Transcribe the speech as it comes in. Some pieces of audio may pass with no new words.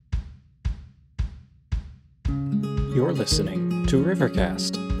You're listening to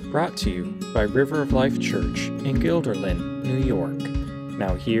Rivercast, brought to you by River of Life Church in Guilderland, New York.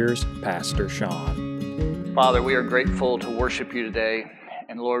 Now here's Pastor Sean. Father, we are grateful to worship you today.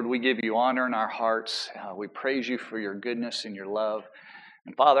 And Lord, we give you honor in our hearts. We praise you for your goodness and your love.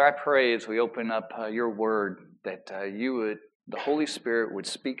 And Father, I pray as we open up your word that the Holy Spirit would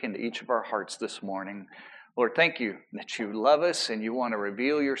speak into each of our hearts this morning. Lord, thank you that you love us and you want to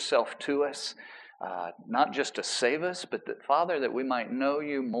reveal yourself to us. Not just to save us, but that, Father, that we might know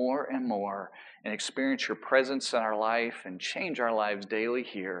you more and more and experience your presence in our life and change our lives daily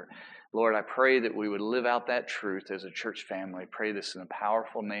here. Lord, I pray that we would live out that truth as a church family. I pray this in the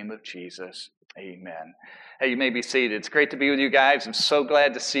powerful name of Jesus. Amen. Hey, you may be seated. It's great to be with you guys. I'm so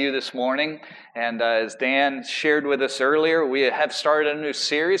glad to see you this morning. And as Dan shared with us earlier, we have started a new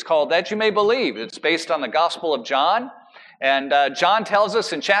series called That You May Believe. It's based on the Gospel of John. And John tells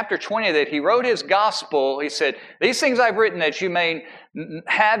us in chapter 20 that he wrote his gospel. He said, these things I've written that you may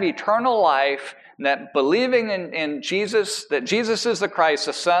have eternal life, that believing in Jesus, that Jesus is the Christ,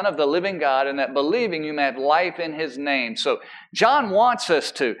 the Son of the living God, and that believing you may have life in his name. So John wants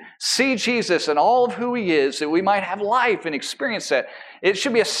us to see Jesus and all of who he is, that we might have life and experience that. It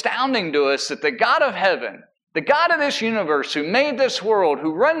should be astounding to us that the God of heaven, the God of this universe, who made this world,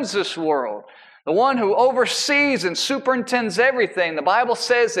 who runs this world, the one who oversees and superintends everything. The Bible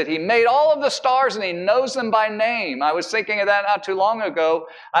says that he made all of the stars and he knows them by name. I was thinking of that not too long ago.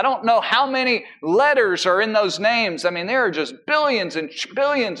 I don't know how many letters are in those names. I mean, there are just billions and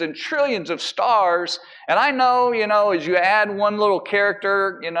billions and trillions of stars. And I know, as you add one little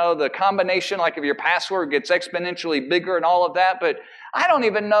character, the combination, like if your password gets exponentially bigger and all of that. But I don't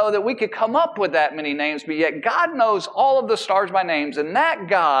even know that we could come up with that many names. But yet God knows all of the stars by names. And that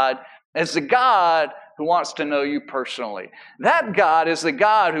God is the God who wants to know you personally. That God is the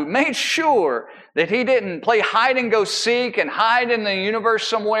God who made sure that he didn't play hide and go seek and hide in the universe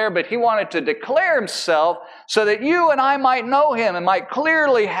somewhere, but he wanted to declare himself so that you and I might know him and might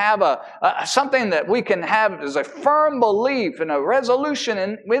clearly have something that we can have as a firm belief and a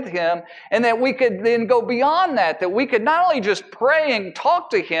resolution with him, and that we could then go beyond that we could not only just pray and talk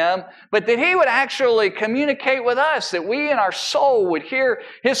to him, but that he would actually communicate with us, that we in our soul would hear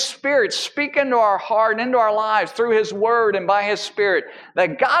his Spirit speak into our heart and into our lives through his word and by his Spirit.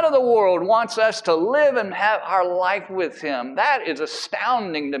 That God of the world wants us to live and have our life with him. That is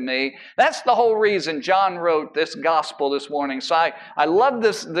astounding to me. That's the whole reason John wrote this gospel this morning. So I love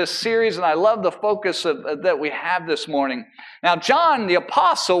this series, and I love the focus that we have this morning. Now, John the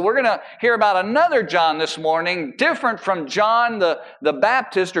Apostle, we're going to hear about another John this morning, different from John the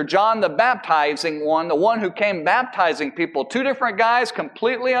Baptist or John the baptizing one, the one who came baptizing people. Two different guys,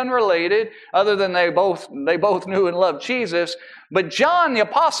 completely unrelated, other than they both knew and loved Jesus. But John the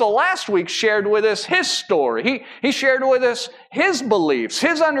Apostle last week shared with us his story. He shared with us his beliefs,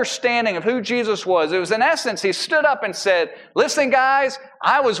 his understanding of who Jesus was. It was, in essence, he stood up and said, listen, guys,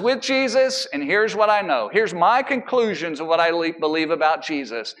 I was with Jesus, and here's what I know. Here's my conclusions of what I believe about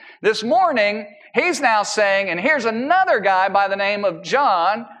Jesus. This morning, he's now saying, and here's another guy by the name of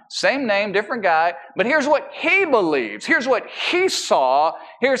John, same name, different guy, but here's what he believes. Here's what he saw.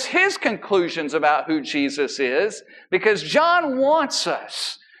 Here's his conclusions about who Jesus is, because John wants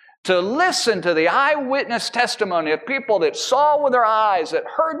us to listen to the eyewitness testimony of people that saw with their eyes, that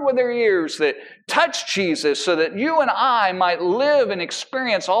heard with their ears, that touched Jesus, so that you and I might live and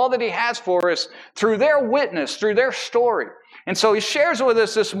experience all that he has for us through their witness, through their story. And so he shares with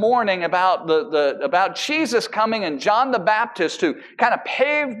us this morning about about Jesus coming and John the Baptist, who kind of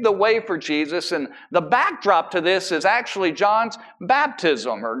paved the way for Jesus. And the backdrop to this is actually John's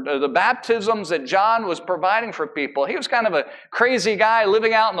baptism, or the baptisms that John was providing for people. He was kind of a crazy guy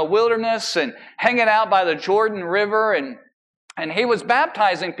living out in the wilderness and hanging out by the Jordan River, and he was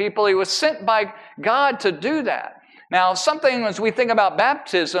baptizing people. He was sent by God to do that. Now, something as we think about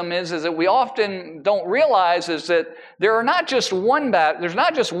baptism is that we often don't realize is that there's not just one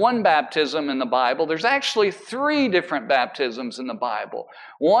baptism in the Bible. There's actually three different baptisms in the Bible.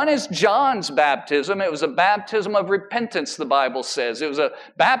 One is John's baptism. It was a baptism of repentance, the Bible says. It was a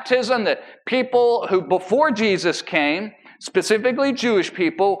baptism that people who before Jesus came, specifically Jewish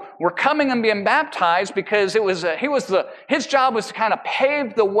people, were coming and being baptized because his job was to kind of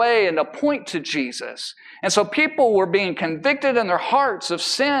pave the way and to point to Jesus. And so people were being convicted in their hearts of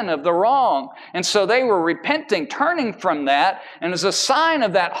sin, of the wrong. And so they were repenting, turning from that. And as a sign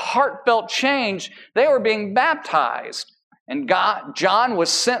of that heartfelt change, they were being baptized. And John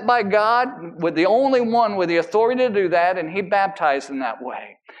was sent by God with the only one with the authority to do that, and he baptized in that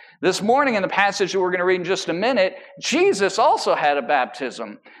way. This morning in the passage that we're going to read in just a minute, Jesus also had a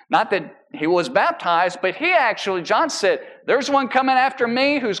baptism. Not that he was baptized, but he actually, John said, there's one coming after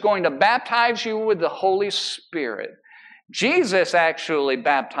me who's going to baptize you with the Holy Spirit. Jesus actually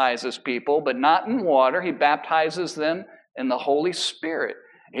baptizes people, but not in water. He baptizes them in the Holy Spirit.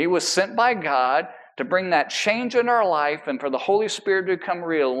 He was sent by God to bring that change in our life and for the Holy Spirit to become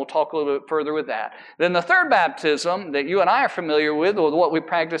real. And we'll talk a little bit further with that. Then the third baptism that you and I are familiar with what we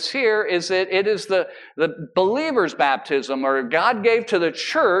practice here, is that it is the believer's baptism, or God gave to the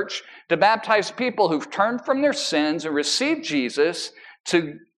church to baptize people who've turned from their sins and received Jesus,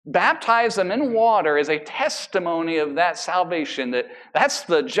 to baptize them in water as a testimony of that salvation. That's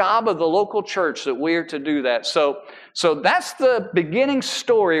the job of the local church, that we are to do that. So that's the beginning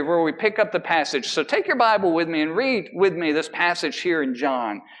story where we pick up the passage. So take your Bible with me and read with me this passage here in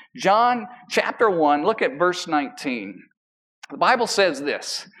John. John chapter 1, look at verse 19. The Bible says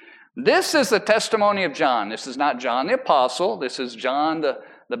this. This is the testimony of John. This is not John the apostle. This is John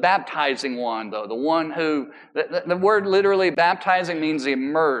the baptizing one, though. The one who, the word literally baptizing means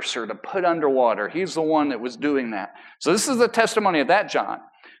immerse or to put underwater. He's the one that was doing that. So this is the testimony of that John.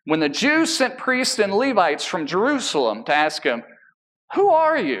 When the Jews sent priests and Levites from Jerusalem to ask him, who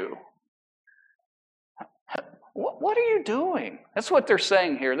are you? What are you doing? That's what they're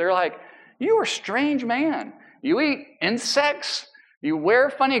saying here. They're like, you are a strange man. You eat insects. You wear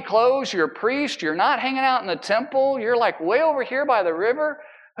funny clothes. You're a priest. You're not hanging out in the temple. You're like way over here by the river.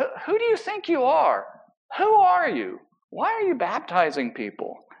 Who do you think you are? Who are you? Why are you baptizing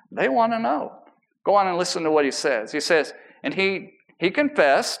people? They want to know. Go on and listen to what he says. He says, and he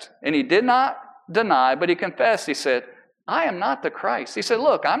confessed, and he did not deny, but he confessed. He said, I am not the Christ. He said,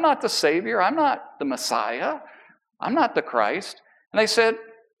 look, I'm not the Savior. I'm not the Messiah. I'm not the Christ. And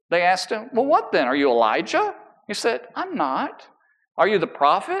they asked him, well, what then? Are you Elijah? He said, I'm not. Are you the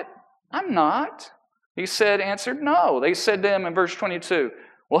prophet? I'm not. He answered, no. They said to him in verse 22,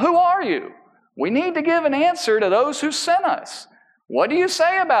 well, who are you? We need to give an answer to those who sent us. What do you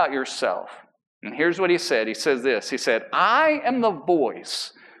say about yourself? And here's what he said. He says this. He said, I am the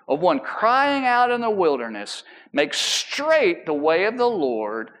voice of one crying out in the wilderness, make straight the way of the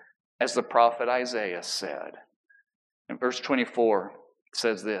Lord, as the prophet Isaiah said. In verse 24, it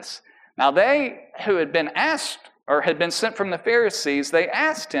says this. Now they who had been asked, or had been sent from the Pharisees, they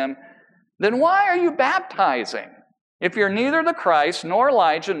asked him, then why are you baptizing, if you're neither the Christ, nor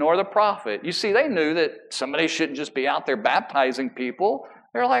Elijah, nor the prophet? You see, they knew that somebody shouldn't just be out there baptizing people.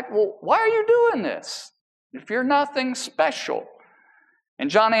 They're like, well, why are you doing this if you're nothing special? And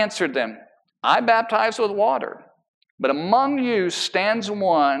John answered them, I baptize with water, but among you stands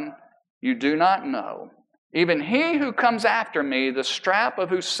one you do not know, even he who comes after me, the strap of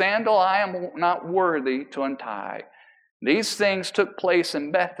whose sandal I am not worthy to untie. These things took place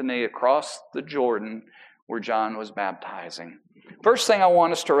in Bethany across the Jordan, where John was baptizing. First thing I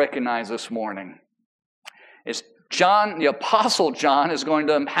want us to recognize this morning is John, the Apostle John, is going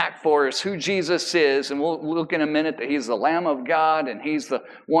to unpack for us who Jesus is, and we'll look in a minute that he's the Lamb of God, and he's the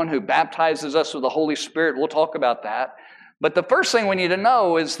one who baptizes us with the Holy Spirit. We'll talk about that. But the first thing we need to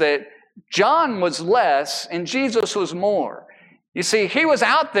know is that John was less and Jesus was more. You see, he was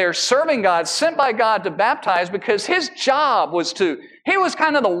out there serving God, sent by God to baptize, because his job was he was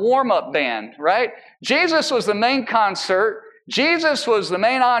kind of the warm-up band, right? Jesus was the main concert. Jesus was the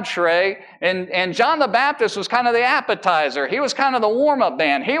main entree, and John the Baptist was kind of the appetizer. He was kind of the warm-up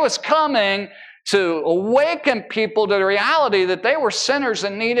band. He was coming to awaken people to the reality that they were sinners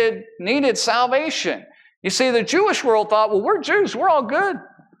and needed salvation. You see, the Jewish world thought, well, we're Jews. We're all good.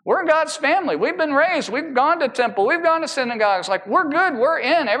 We're in God's family. We've been raised. We've gone to temple. We've gone to synagogues. Like, we're good. We're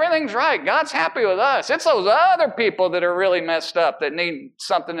in. Everything's right. God's happy with us. It's those other people that are really messed up that need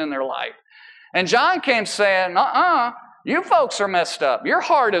something in their life. And John came saying, you folks are messed up. Your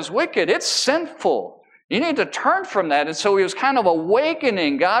heart is wicked. It's sinful. You need to turn from that. And so he was kind of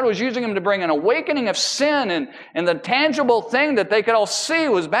awakening. God was using him to bring an awakening of sin, and the tangible thing that they could all see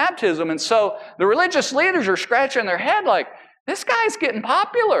was baptism. And so the religious leaders are scratching their head like, this guy's getting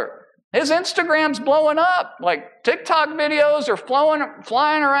popular. His Instagram's blowing up. Like, TikTok videos are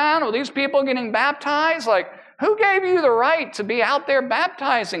flying around with these people getting baptized. Like, who gave you the right to be out there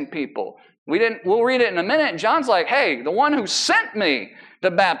baptizing people? We'll read it in a minute. And John's like, hey, the one who sent me to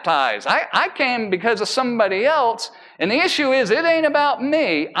baptize. I came because of somebody else. And the issue is, it ain't about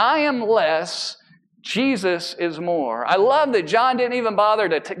me. I am less. Jesus is more. I love that John didn't even bother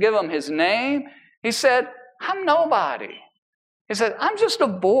to give him his name. He said, I'm nobody. He said, I'm just a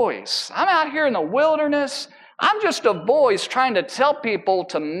voice. I'm out here in the wilderness. I'm just a voice trying to tell people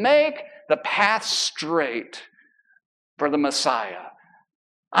to make the path straight for the Messiah.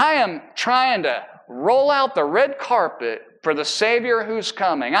 I am trying to roll out the red carpet for the Savior who's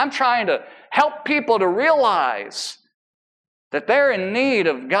coming. I'm trying to help people to realize that they're in need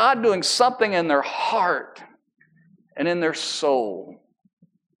of God doing something in their heart and in their soul.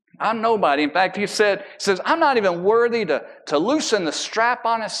 I'm nobody. In fact, he says, I'm not even worthy to loosen the strap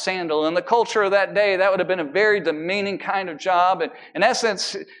on his sandal. In the culture of that day, that would have been a very demeaning kind of job. And in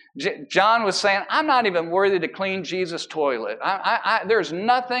essence, John was saying, I'm not even worthy to clean Jesus' toilet. There's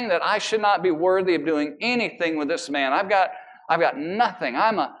nothing that I should not be worthy of doing anything with this man. I've got nothing.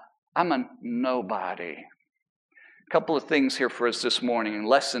 I'm a nobody. A couple of things here for us this morning and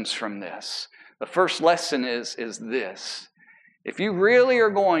lessons from this. The first lesson is this. If you really are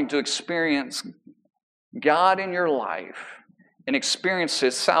going to experience God in your life and experience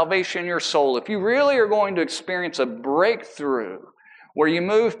His salvation in your soul, if you really are going to experience a breakthrough where you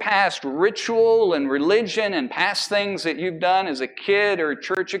move past ritual and religion and past things that you've done as a kid or a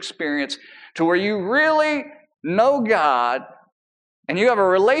church experience to where you really know God and you have a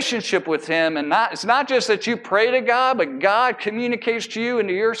relationship with Him, and it's not just that you pray to God, but God communicates to you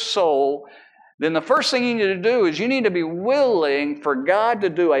into your soul, then the first thing you need to do is you need to be willing for God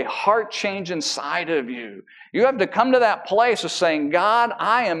to do a heart change inside of you. You have to come to that place of saying, God,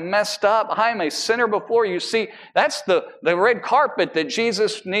 I am messed up. I am a sinner before you. See, that's the red carpet that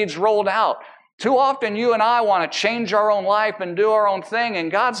Jesus needs rolled out. Too often you and I want to change our own life and do our own thing,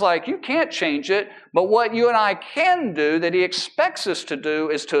 and God's like, you can't change it, but what you and I can do that He expects us to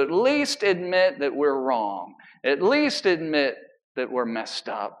do is to at least admit that we're wrong, at least admit that we're messed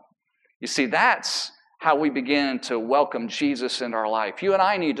up. You see, that's how we begin to welcome Jesus into our life. You and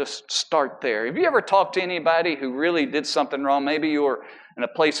I need to start there. Have you ever talked to anybody who really did something wrong? Maybe you were in a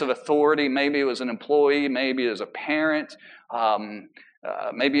place of authority. Maybe it was an employee. Maybe it was a parent.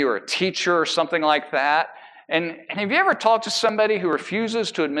 Maybe you were a teacher or something like that. And have you ever talked to somebody who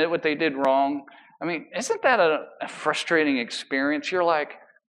refuses to admit what they did wrong? I mean, isn't that a frustrating experience? You're like,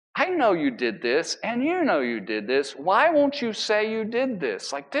 I know you did this, and you know you did this. Why won't you say you did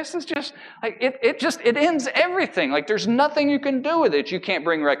this? Like, this is just, like, it ends everything. Like, there's nothing you can do with it. You can't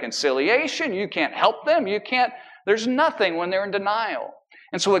bring reconciliation. You can't help them. There's nothing when they're in denial.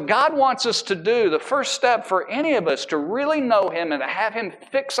 And so what God wants us to do, the first step for any of us to really know Him and to have Him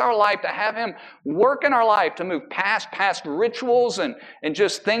fix our life, to have Him work in our life, to move past rituals and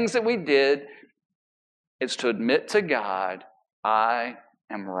just things that we did, is to admit to God, I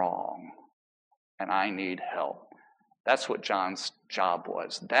am wrong, and I need help. That's what John's job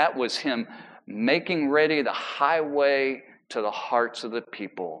was. That was him making ready the highway to the hearts of the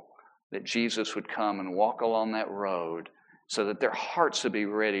people, that Jesus would come and walk along that road so that their hearts would be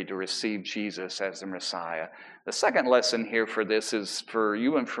ready to receive Jesus as the Messiah. The second lesson here for this is, for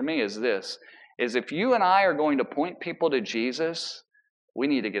you and for me, is this, is if you and I are going to point people to Jesus, we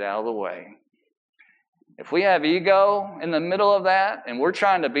need to get out of the way. If we have ego in the middle of that and we're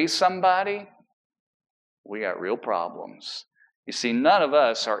trying to be somebody, we got real problems. You see, none of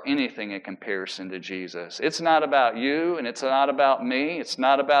us are anything in comparison to Jesus. It's not about you, and it's not about me. It's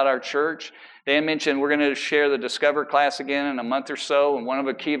not about our church. Dan mentioned we're going to share the Discover class again in a month or so, and one of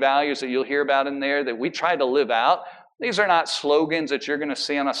the key values that you'll hear about in there that we try to live out. These are not slogans that you're going to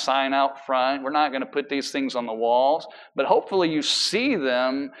see on a sign out front. We're not going to put these things on the walls, but hopefully you see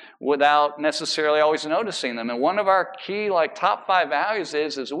them without necessarily always noticing them. And one of our key, top 5 values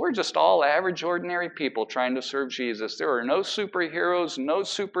is we're just all average, ordinary people trying to serve Jesus. There are no superheroes, no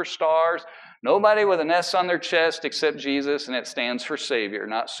superstars, nobody with an S on their chest except Jesus, and it stands for Savior,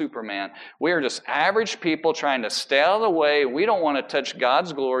 not Superman. We are just average people trying to stay out of the way. We don't want to touch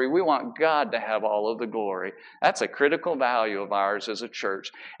God's glory. We want God to have all of the glory. That's a critical value of ours as a church.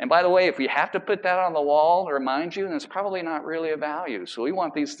 And by the way, if we have to put that on the wall to remind you, then it's probably not really a value. So we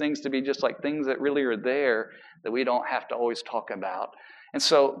want these things to be just like things that really are there that we don't have to always talk about. And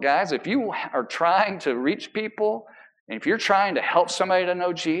so, guys, if you are trying to reach people, and if you're trying to help somebody to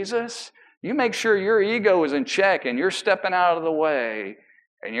know Jesus, you make sure your ego is in check and you're stepping out of the way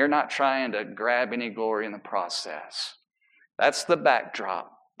and you're not trying to grab any glory in the process. That's the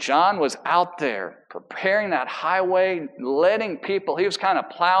backdrop. John was out there preparing that highway, letting people, he was kind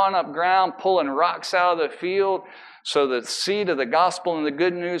of plowing up ground, pulling rocks out of the field so the seed of the gospel and the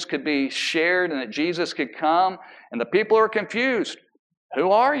good news could be shared and that Jesus could come. And the people are confused.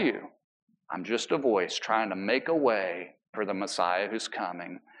 Who are you? I'm just a voice trying to make a way for the Messiah who's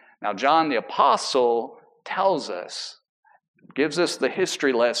coming. Now, John the Apostle tells us, gives us the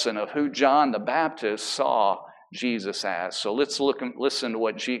history lesson of who John the Baptist saw Jesus as. So let's look and listen to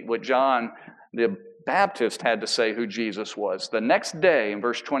what John the Baptist had to say who Jesus was. The next day, in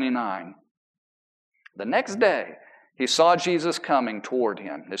verse 29, the next day, he saw Jesus coming toward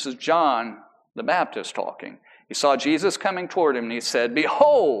him. This is John the Baptist talking. He saw Jesus coming toward him, and he said,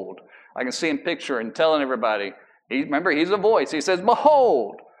 "Behold," I can see him picturing, telling everybody. Remember, he's a voice. He says,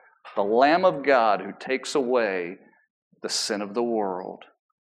 "Behold, the Lamb of God who takes away the sin of the world.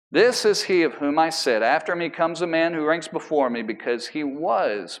 This is he of whom I said, after me comes a man who ranks before me, because he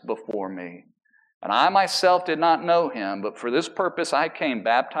was before me. And I myself did not know him, but for this purpose I came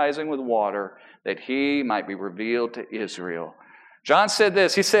baptizing with water, that he might be revealed to Israel." John said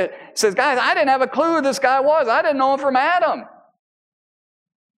this. He says, "Guys, I didn't have a clue who this guy was. I didn't know him from Adam.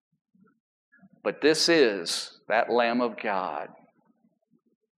 But this is that Lamb of God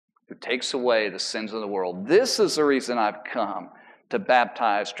who takes away the sins of the world. This is the reason I've come to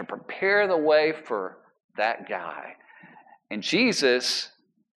baptize, to prepare the way for that guy." And Jesus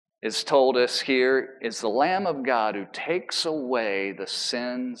is told us here is the Lamb of God who takes away the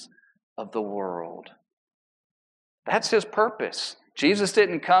sins of the world. That's his purpose. Jesus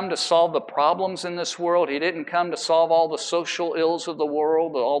didn't come to solve the problems in this world. He didn't come to solve all the social ills of the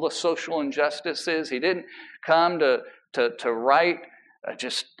world, all the social injustices. He didn't come to right,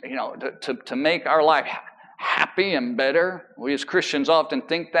 to make our life happy and better. We as Christians often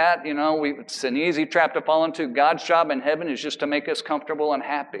think that, it's an easy trap to fall into. God's job in heaven is just to make us comfortable and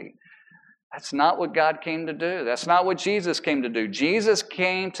happy. That's not what God came to do. That's not what Jesus came to do. Jesus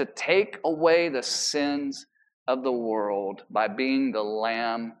came to take away the sins of the world by being the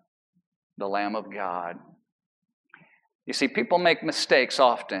Lamb of God. You see, people make mistakes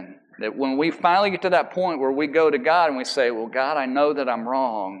often. That when we finally get to that point where we go to God and we say, "Well, God, I know that I'm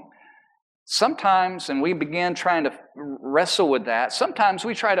wrong." Sometimes, and we begin trying to wrestle with that, sometimes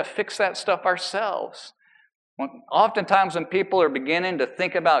we try to fix that stuff ourselves. Oftentimes when people are beginning to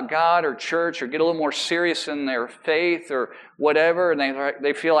think about God or church or get a little more serious in their faith or whatever, and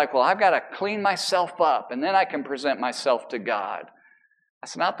they feel like, "Well, I've got to clean myself up and then I can present myself to God."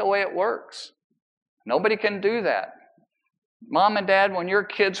 That's not the way it works. Nobody can do that. Mom and Dad, when your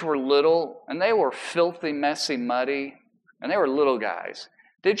kids were little and they were filthy, messy, muddy, and they were little guys,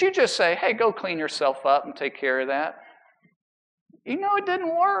 did you just say, "Hey, go clean yourself up and take care of that"? It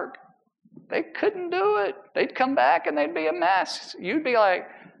didn't work. They couldn't do it. They'd come back and they'd be a mess. You'd be like,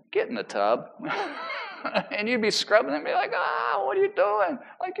 "Get in the tub." And you'd be scrubbing and be like, "What are you doing?"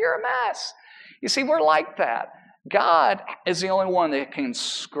 Like, you're a mess. You see, we're like that. God is the only one that can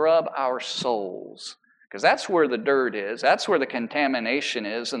scrub our souls, because that's where the dirt is. That's where the contamination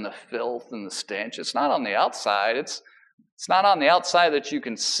is, and the filth and the stench. It's not on the outside. It's not on the outside that you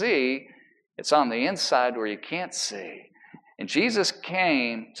can see. It's on the inside where you can't see. And Jesus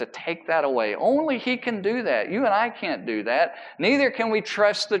came to take that away. Only He can do that. You and I can't do that. Neither can we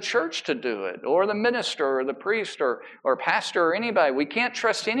trust the church to do it, or the minister, or the priest, or pastor, or anybody. We can't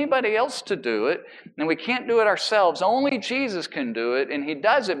trust anybody else to do it, and we can't do it ourselves. Only Jesus can do it, and He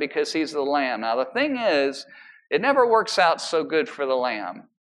does it because He's the Lamb. Now, the thing is, it never works out so good for the Lamb.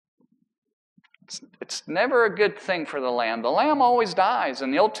 It's never a good thing for the Lamb. The Lamb always dies. In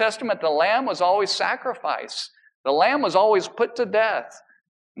the Old Testament, the Lamb was always sacrificed. The Lamb was always put to death.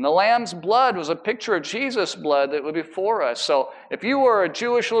 And the Lamb's blood was a picture of Jesus' blood that would be for us. So if you were a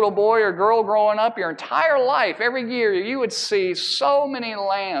Jewish little boy or girl growing up, your entire life, every year, you would see so many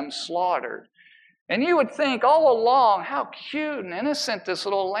lambs slaughtered. And you would think all along how cute and innocent this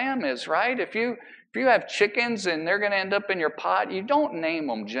little lamb is, right? If you have chickens and they're going to end up in your pot, you don't name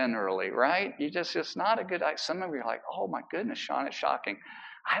them generally, right? It's not a good idea. Some of you are like, "Oh my goodness, Sean, it's shocking."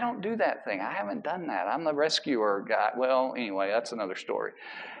 I don't do that thing. I haven't done that. I'm the rescuer guy. Well, anyway, that's another story.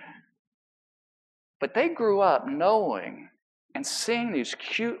 But they grew up knowing and seeing these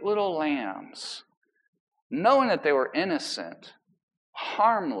cute little lambs, knowing that they were innocent,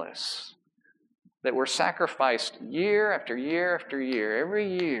 harmless, that were sacrificed year after year after year,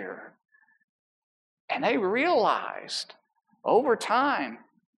 every year. And they realized over time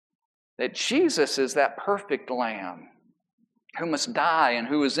that Jesus is that perfect lamb who must die and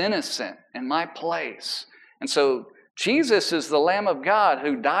who is innocent in my place. And so Jesus is the Lamb of God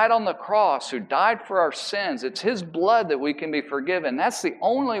who died on the cross, who died for our sins. It's His blood that we can be forgiven. That's the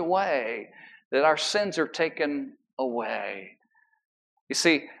only way that our sins are taken away. You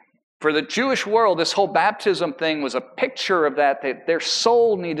see, for the Jewish world, this whole baptism thing was a picture of that their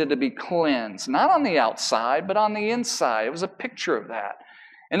soul needed to be cleansed. Not on the outside, but on the inside. It was a picture of that.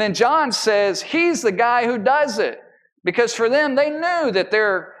 And then John says He's the guy who does it. Because for them, they knew that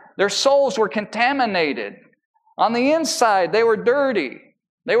their souls were contaminated. On the inside, they were dirty.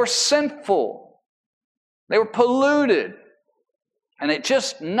 They were sinful. They were polluted. And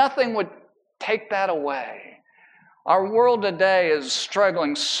nothing would take that away. Our world today is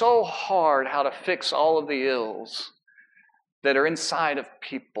struggling so hard how to fix all of the ills. that are inside of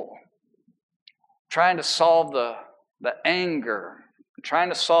people, trying to solve the anger, trying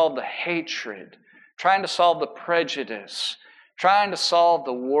to solve the hatred, trying to solve the prejudice, trying to solve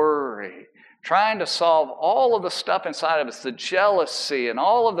the worry, trying to solve all of the stuff inside of us, the jealousy and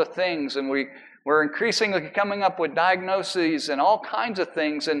all of the things. And we're increasingly coming up with diagnoses and all kinds of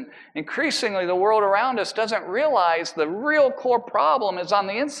things. And increasingly the world around us doesn't realize the real core problem is on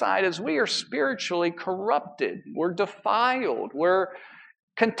the inside is we are spiritually corrupted. We're defiled. We're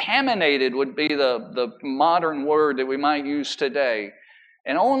contaminated would be the modern word that we might use today.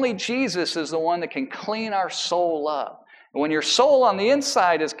 And only Jesus is the one that can clean our soul up. When your soul on the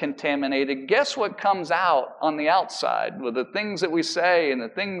inside is contaminated, guess what comes out on the outside with the things that we say and the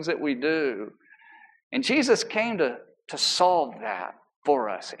things that we do? And Jesus came to solve that for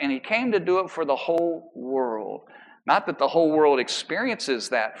us. And He came to do it for the whole world. Not that the whole world experiences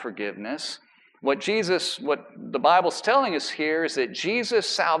that forgiveness. What the Bible's telling us here is that Jesus'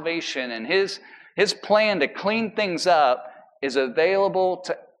 salvation and His plan to clean things up is available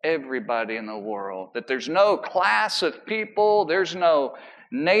to everybody in the world. That there's no class of people, there's no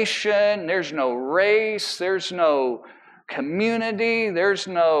nation, there's no race, there's no community, there's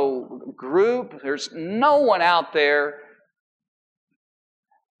no group, there's no one out there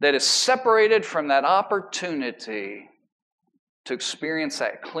that is separated from that opportunity to experience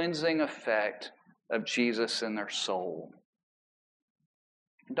that cleansing effect of Jesus in their soul.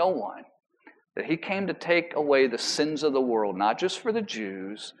 No one. That He came to take away the sins of the world, not just for the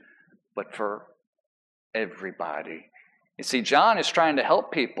Jews, but for everybody. You see, John is trying to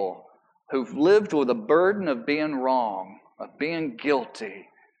help people who've lived with a burden of being wrong, of being guilty,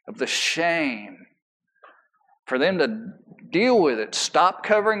 of the shame, for them to deal with it, stop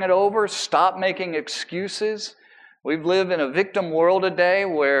covering it over, stop making excuses. We live in a victim world today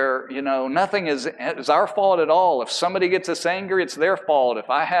where, nothing is our fault at all. If somebody gets us angry, it's their fault. If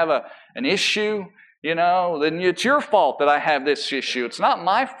I have an issue, then it's your fault that I have this issue. It's not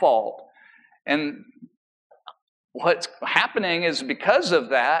my fault. And what's happening is because of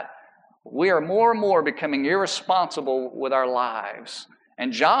that, we are more and more becoming irresponsible with our lives.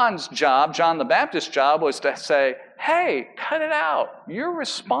 And John's job, John the Baptist's job, was to say, hey, cut it out. You're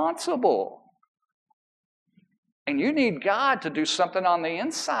responsible. And you need God to do something on the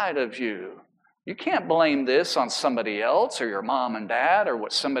inside of you. You can't blame this on somebody else or your mom and dad or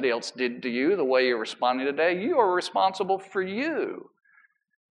what somebody else did to you, the way you're responding today. You are responsible for you.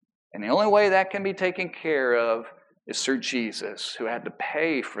 And the only way that can be taken care of is through Jesus, who had to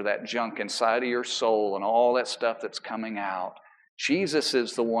pay for that junk inside of your soul and all that stuff that's coming out. Jesus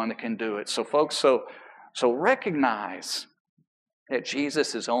is the one that can do it. So folks, so recognize that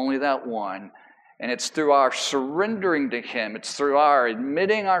Jesus is only that one. And it's through our surrendering to Him, it's through our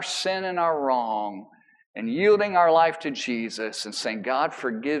admitting our sin and our wrong and yielding our life to Jesus and saying, God,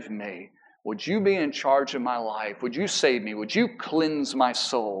 forgive me. Would you be in charge of my life? Would you save me? Would you cleanse my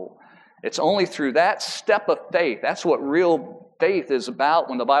soul? It's only through that step of faith. That's what real faith is about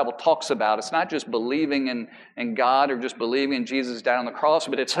when the Bible talks about. It's not just believing in God or just believing in Jesus died on the cross,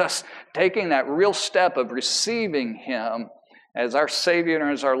 but it's us taking that real step of receiving Him as our Savior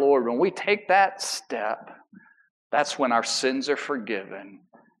and as our Lord. When we take that step, that's when our sins are forgiven.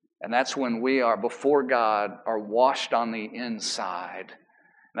 And that's when we are, before God, are washed on the inside.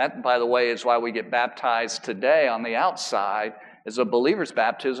 And that, by the way, is why we get baptized today on the outside. As a believer's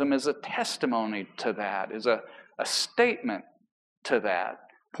baptism is a testimony to that, is a statement to that,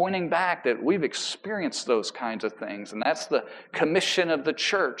 pointing back that we've experienced those kinds of things. And that's the commission of the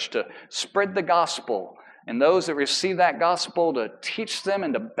church, to spread the gospel. And those that receive that gospel, to teach them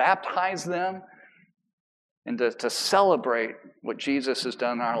and to baptize them and to celebrate what Jesus has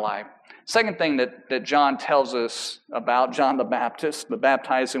done in our life. Second thing that John tells us about John the Baptist, the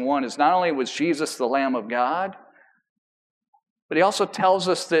baptizing one, is not only was Jesus the Lamb of God, but he also tells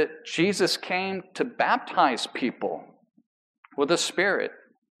us that Jesus came to baptize people with the Spirit.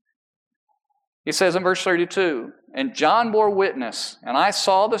 He says in verse 32, and John bore witness, and I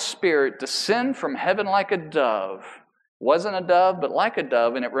saw the Spirit descend from heaven like a dove. It wasn't a dove, but like a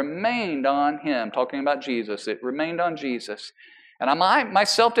dove, and it remained on him. Talking about Jesus, it remained on Jesus. And I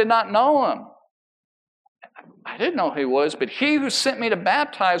myself did not know him. I didn't know who he was, but he who sent me to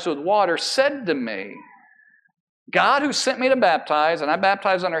baptize with water said to me, God who sent me to baptize, and I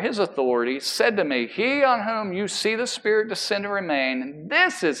baptize under His authority, said to me, He on whom you see the Spirit descend and remain,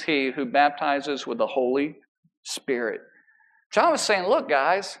 this is He who baptizes with the Holy Spirit. John was saying, look,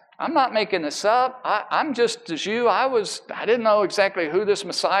 guys, I'm not making this up. I'm just as you. I didn't know exactly who this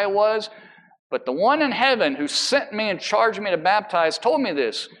Messiah was, but the one in heaven who sent me and charged me to baptize told me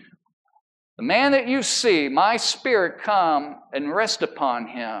this. The man that you see, my Spirit come and rest upon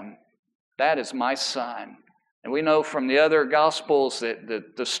him, that is my Son. And we know from the other Gospels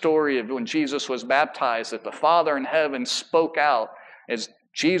that the story of when Jesus was baptized, that the Father in heaven spoke out as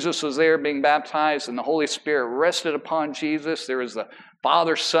Jesus was there being baptized and the Holy Spirit rested upon Jesus. There was the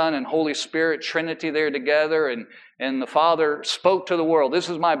Father, Son, and Holy Spirit, Trinity there together. And the Father spoke to the world, this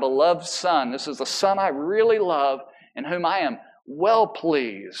is my beloved Son. This is the Son I really love, in whom I am well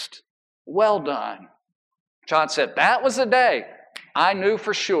pleased. Well done. John said, that was the day I knew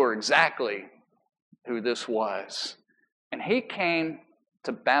for sure exactly who this was. And he came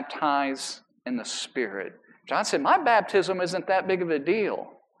to baptize in the Spirit. John said, my baptism isn't that big of a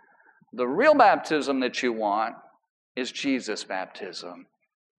deal. The real baptism that you want is Jesus' baptism.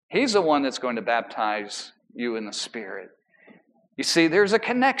 He's the one that's going to baptize you in the Spirit. You see, there's a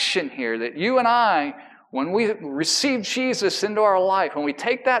connection here that you and I, when we receive Jesus into our life, when we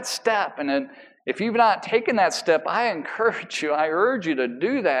take that step, and then if you've not taken that step, I encourage you, I urge you to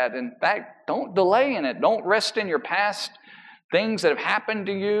do that. In fact, don't delay in it. Don't rest in your past things that have happened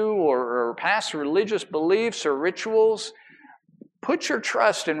to you or past religious beliefs or rituals. Put your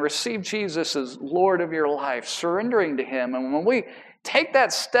trust and receive Jesus as Lord of your life, surrendering to Him. And when we take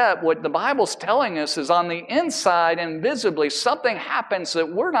that step, what the Bible's telling us is on the inside, invisibly, something happens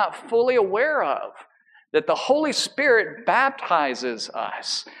that we're not fully aware of. That the Holy Spirit baptizes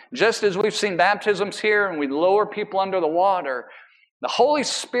us. Just as we've seen baptisms here and we lower people under the water, the Holy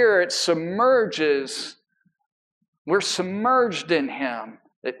Spirit submerges, we're submerged in Him.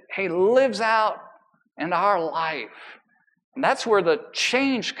 That He lives out in our life. And that's where the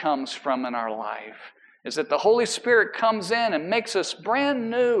change comes from in our life, is that the Holy Spirit comes in and makes us brand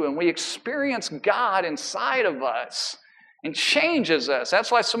new, and we experience God inside of us and changes us.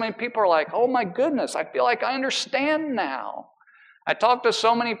 That's why so many people are like, oh my goodness, I feel like I understand now. I talk to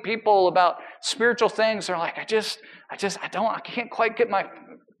so many people about spiritual things. They're like, I can't quite get my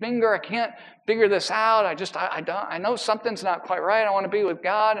finger. I can't figure this out. I know something's not quite right. I want to be with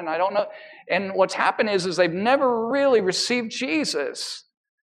God, and I don't know. And what's happened is they've never really received Jesus,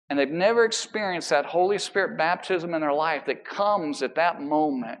 and they've never experienced that Holy Spirit baptism in their life that comes at that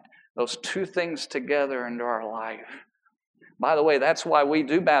moment, those two things together into our life. By the way, that's why we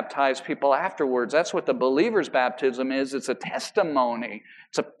do baptize people afterwards. That's what the believer's baptism is. It's a testimony.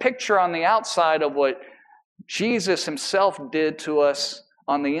 It's a picture on the outside of what Jesus Himself did to us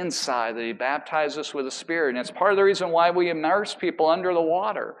on the inside, that He baptized us with the Spirit. And it's part of the reason why we immerse people under the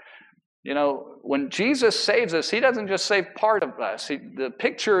water. You know, when Jesus saves us, He doesn't just save part of us. The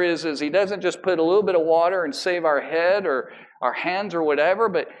picture is He doesn't just put a little bit of water and save our head or our hands or whatever,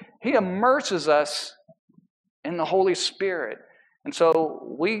 but He immerses us in the Holy Spirit. And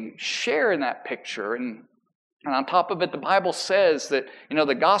so we share in that picture. And on top of it, the Bible says that,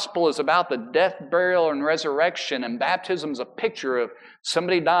 the gospel is about the death, burial, and resurrection, and baptism is a picture of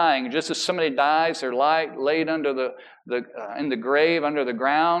somebody dying. Just as somebody dies, they're laid under in the grave, under the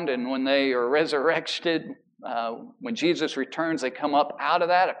ground, and when they are resurrected, when Jesus returns, they come up out of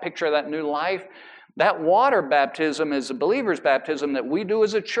that, a picture of that new life. That water baptism is a believer's baptism that we do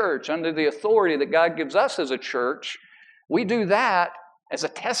as a church under the authority that God gives us as a church. We do that as a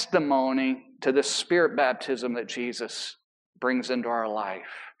testimony to the Spirit baptism that Jesus brings into our life.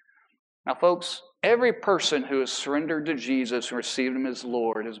 Now, folks, every person who has surrendered to Jesus and received Him as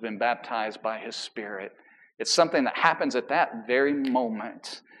Lord has been baptized by His Spirit. It's something that happens at that very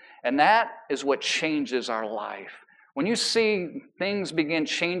moment. And that is what changes our life. When you see things begin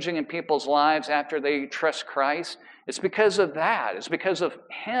changing in people's lives after they trust Christ, it's because of that. It's because of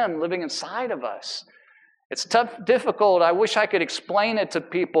Him living inside of us. It's difficult. I wish I could explain it to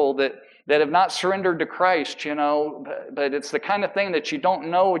people that have not surrendered to Christ, but it's the kind of thing that you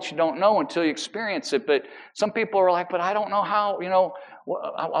don't know what you don't know until you experience it. But some people are like, but I don't know how,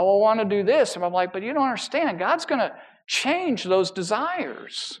 I want to do this. And I'm like, but you don't understand. God's going to change those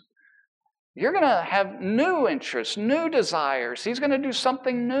desires. You're going to have new interests, new desires. He's going to do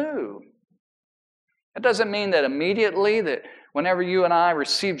something new. That doesn't mean that immediately, that whenever you and I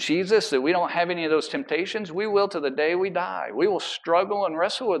receive Jesus, that we don't have any of those temptations. We will to the day we die. We will struggle and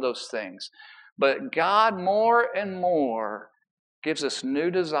wrestle with those things. But God more and more gives us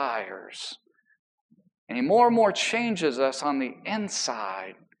new desires. And He more and more changes us on the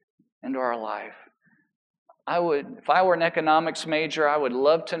inside into our life. If I were an economics major, I would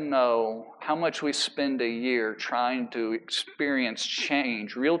love to know how much we spend a year trying to experience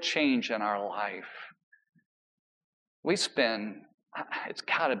change, real change in our life. We spend, it's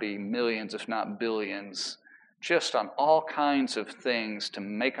got to be millions, if not billions, just on all kinds of things to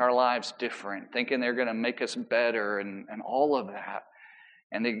make our lives different, thinking they're going to make us better and all of that.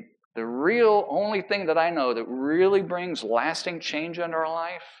 And The real only thing that I know that really brings lasting change into our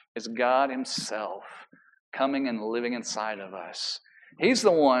life is God himself coming and living inside of us. He's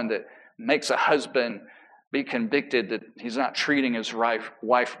the one that makes a husband be convicted that he's not treating his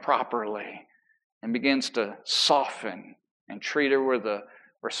wife properly and begins to soften and treat her with the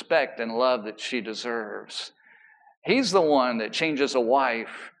respect and love that she deserves. He's the one that changes a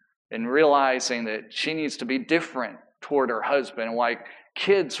wife in realizing that she needs to be different toward her husband, and why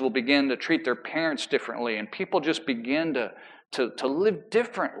kids will begin to treat their parents differently and people just begin to live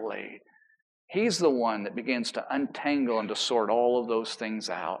differently. He's the one that begins to untangle and to sort all of those things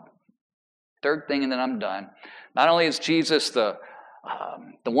out. Third thing, and then I'm done. Not only is Jesus the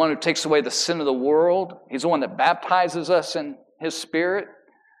one who takes away the sin of the world, he's the one that baptizes us in his Spirit,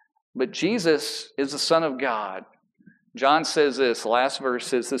 but Jesus is the Son of God. John says this, the last verse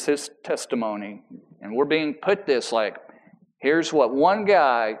says this is his testimony, and we're being put this like, here's what one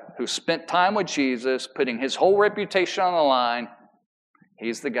guy who spent time with Jesus, putting his whole reputation on the line,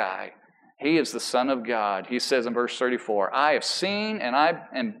 he's the guy. He is the Son of God. He says in verse 34, I have seen and I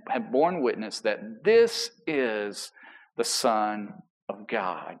have borne witness that this is the Son of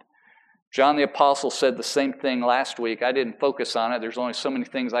God. John the Apostle said the same thing last week. I didn't focus on it. There's only so many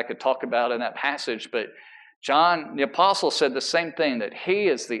things I could talk about in that passage, but John the Apostle said the same thing, that he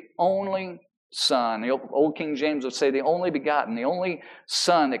is the only Son. The old King James would say the only begotten, the only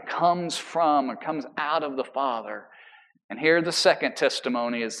Son that comes from or comes out of the Father. And here the second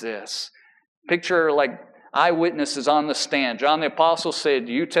testimony is this. Picture like eyewitnesses on the stand. John the Apostle said,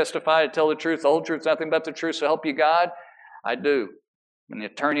 do you testify to tell the truth, the whole truth, nothing but the truth, so help you God? I do. And the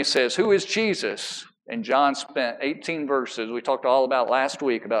attorney says, who is Jesus? And John spent 18 verses, we talked all about last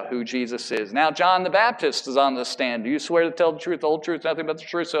week, about who Jesus is. Now John the Baptist is on the stand. Do you swear to tell the truth, the whole truth, nothing but the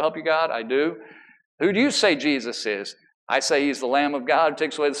truth, so help you God? I do. Who do you say Jesus is? I say he's the Lamb of God who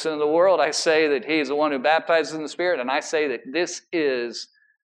takes away the sin of the world. I say that he is the one who baptizes in the Spirit. And I say that this is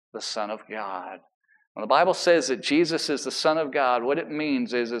the Son of God. When the Bible says that Jesus is the Son of God, what it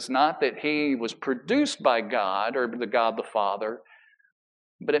means is it's not that he was produced by God or the God the Father,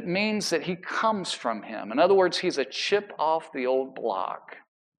 but it means that he comes from him. In other words, he's a chip off the old block.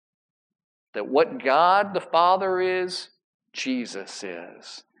 That what God the Father is, Jesus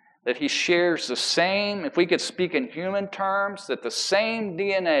is. That he shares the same, if we could speak in human terms, that the same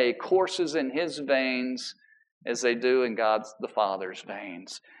DNA courses in his veins as they do in God the Father's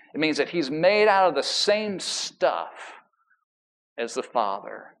veins. It means that he's made out of the same stuff as the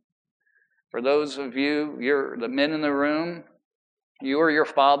Father. For those of you, you're the men in the room, you are your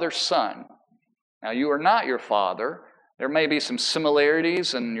father's son. Now, you are not your father. There may be some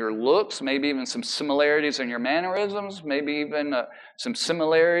similarities in your looks, maybe even some similarities in your mannerisms, maybe even some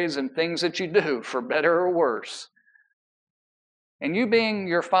similarities in things that you do, for better or worse. And you being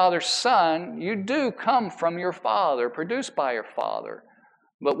your father's son, you do come from your father, produced by your father.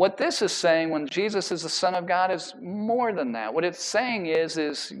 But what this is saying, when Jesus is the Son of God, is more than that. What it's saying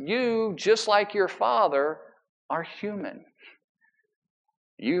is you, just like your father, are human.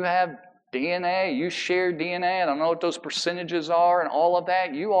 You have DNA, you share DNA, I don't know what those percentages are and all of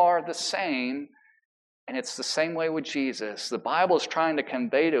that. You are the same, and it's the same way with Jesus. The Bible is trying to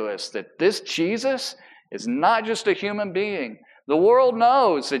convey to us that this Jesus is not just a human being. The world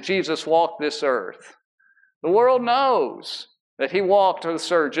knows that Jesus walked this earth. The world knows that he walked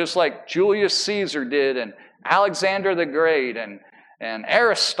this earth just like Julius Caesar did, and Alexander the Great, and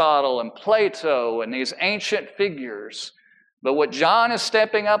Aristotle, and Plato, and these ancient figures. But what John is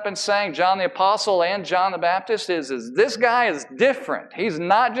stepping up and saying, John the Apostle and John the Baptist, is this guy is different. He's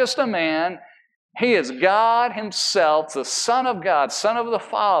not just a man. He is God himself, the Son of God, Son of the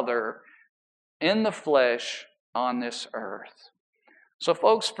Father, in the flesh on this earth. So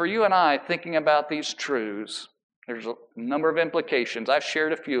folks, for you and I, thinking about these truths, there's a number of implications. I've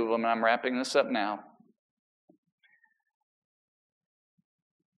shared a few of them, and I'm wrapping this up now.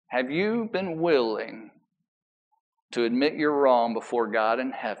 Have you been willing to admit you're wrong before God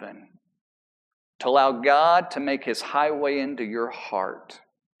in heaven, to allow God to make his highway into your heart?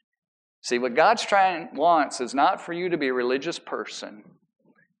 See, what God's wants is not for you to be a religious person.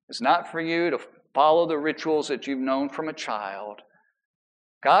 It's not for you to follow the rituals that you've known from a child.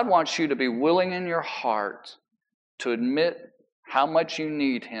 God wants you to be willing in your heart to admit how much you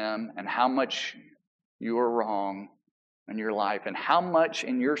need him and how much you are wrong in your life and how much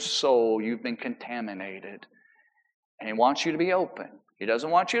in your soul you've been contaminated. And he wants you to be open. He doesn't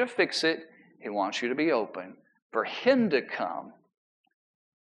want you to fix it. He wants you to be open for him to come.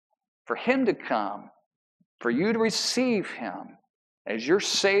 For him to come. For you to receive him as your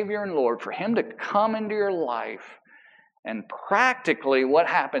Savior and Lord. For him to come into your life And practically what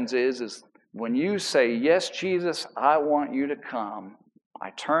happens is when you say, yes, Jesus, I want you to come,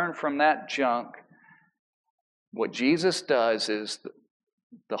 I turn from that junk, what Jesus does is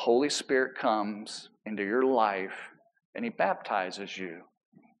the Holy Spirit comes into your life and He baptizes you.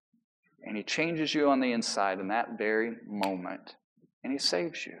 And He changes you on the inside in that very moment. And He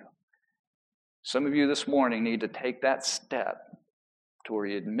saves you. Some of you this morning need to take that step to where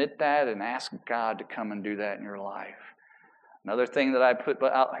you admit that and ask God to come and do that in your life. Another thing that I put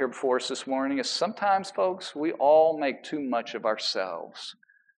out here before us this morning is sometimes, folks, we all make too much of ourselves.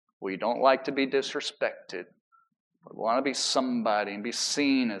 We don't like to be disrespected. We want to be somebody and be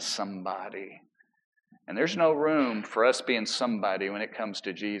seen as somebody. And there's no room for us being somebody when it comes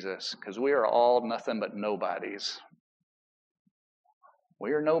to Jesus, because we are all nothing but nobodies.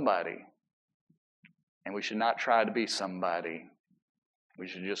 We are nobody. And we should not try to be somebody. We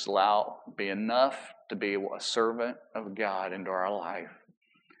should just be enough to be a servant of God into our life.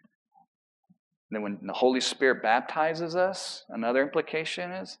 Then when the Holy Spirit baptizes us, another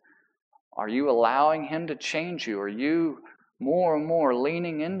implication is, are you allowing Him to change you? Are you more and more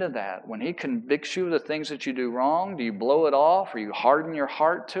leaning into that? When He convicts you of the things that you do wrong, do you blow it off or you harden your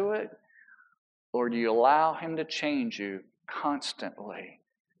heart to it? Or do you allow Him to change you constantly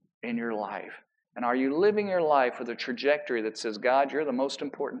in your life? And are you living your life with a trajectory that says, God, you're the most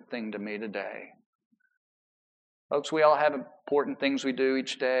important thing to me today? Folks, we all have important things we do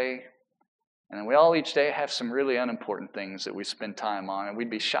each day. And we all each day have some really unimportant things that we spend time on. And we'd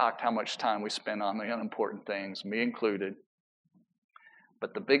be shocked how much time we spend on the unimportant things, me included.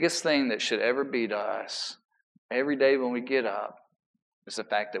 But the biggest thing that should ever be to us, every day when we get up, is the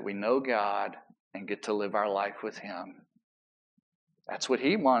fact that we know God and get to live our life with Him. That's what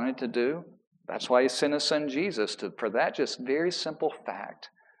He wanted to do. That's why He sent His Son Jesus, for that just very simple fact.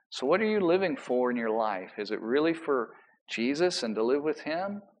 So what are you living for in your life? Is it really for Jesus and to live with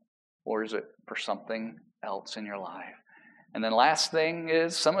Him? Or is it for something else in your life? And then last thing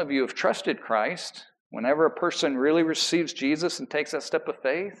is, some of you have trusted Christ. Whenever a person really receives Jesus and takes that step of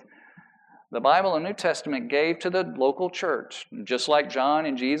faith, the Bible and New Testament gave to the local church. Just like John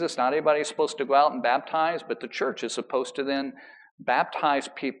and Jesus, not everybody is supposed to go out and baptize, but the church is supposed to then baptize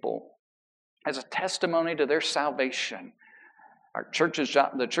people as a testimony to their salvation.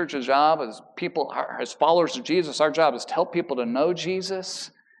 The church's job as people, as followers of Jesus, our job is to help people to know Jesus.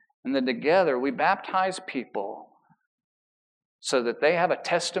 And then together we baptize people so that they have a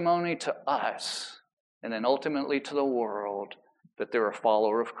testimony to us and then ultimately to the world that they're a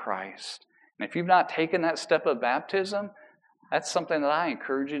follower of Christ. And if you've not taken that step of baptism, that's something that I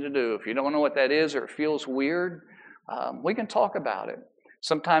encourage you to do. If you don't know what that is or it feels weird, we can talk about it.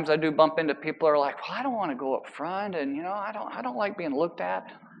 Sometimes I do bump into people who are like, well, I don't want to go up front and, I don't like being looked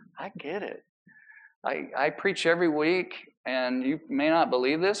at. I get it. I preach every week, and you may not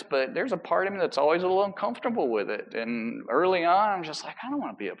believe this, but there's a part of me that's always a little uncomfortable with it. And early on, I'm just like, I don't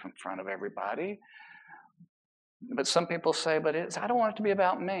want to be up in front of everybody. But some people say, I don't want it to be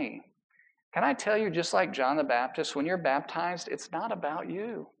about me. Can I tell you, just like John the Baptist, when you're baptized, it's not about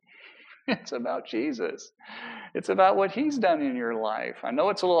you. It's about Jesus. It's about what He's done in your life. I know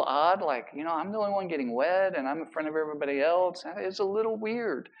it's a little odd, like, I'm the only one getting wet, and I'm in front of everybody else. That is a little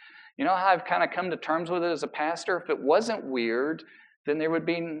weird. You know how I've kind of come to terms with it as a pastor? If it wasn't weird, then there would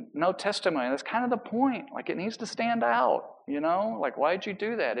be no testimony. That's kind of the point. Like, it needs to stand out, Like, why did you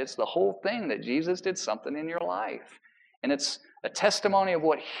do that? It's the whole thing that Jesus did something in your life. And it's a testimony of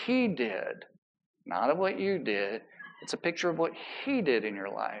what He did, not of what you did. It's a picture of what He did in your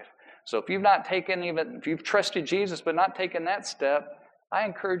life. So if you've trusted Jesus but not taken that step, I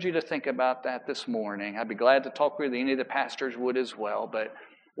encourage you to think about that this morning. I'd be glad to talk with you. Any of the pastors would as well. But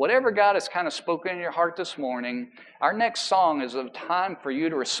whatever God has kind of spoken in your heart this morning, our next song is a time for you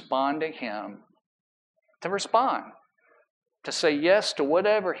to respond to Him. To respond. To say yes to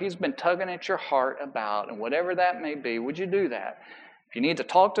whatever He's been tugging at your heart about, and whatever that may be. Would you do that? If you need to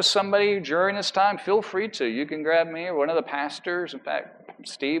talk to somebody during this time, feel free to. You can grab me or one of the pastors. In fact,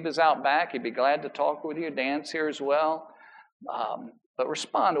 Steve is out back. He'd be glad to talk with you. Dan's here as well. But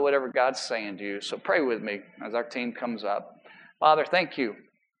respond to whatever God's saying to you. So pray with me as our team comes up. Father, thank you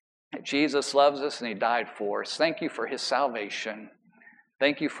that Jesus loves us and He died for us. Thank you for His salvation.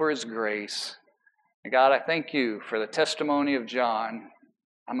 Thank you for His grace. And God, I thank you for the testimony of John.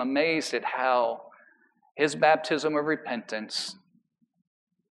 I'm amazed at how his baptism of repentance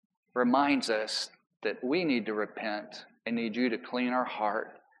reminds us that we need to repent and need you to clean our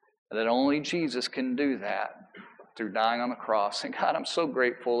heart. And that only Jesus can do that through dying on the cross. And God, I'm so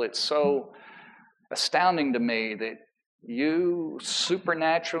grateful. It's so astounding to me that you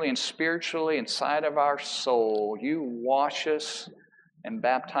supernaturally and spiritually inside of our soul, you wash us and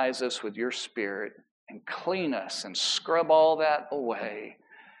baptize us with your Spirit and clean us and scrub all that away.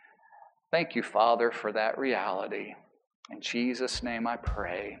 Thank you, Father, for that reality. In Jesus' name I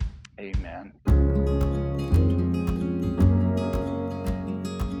pray. Amen.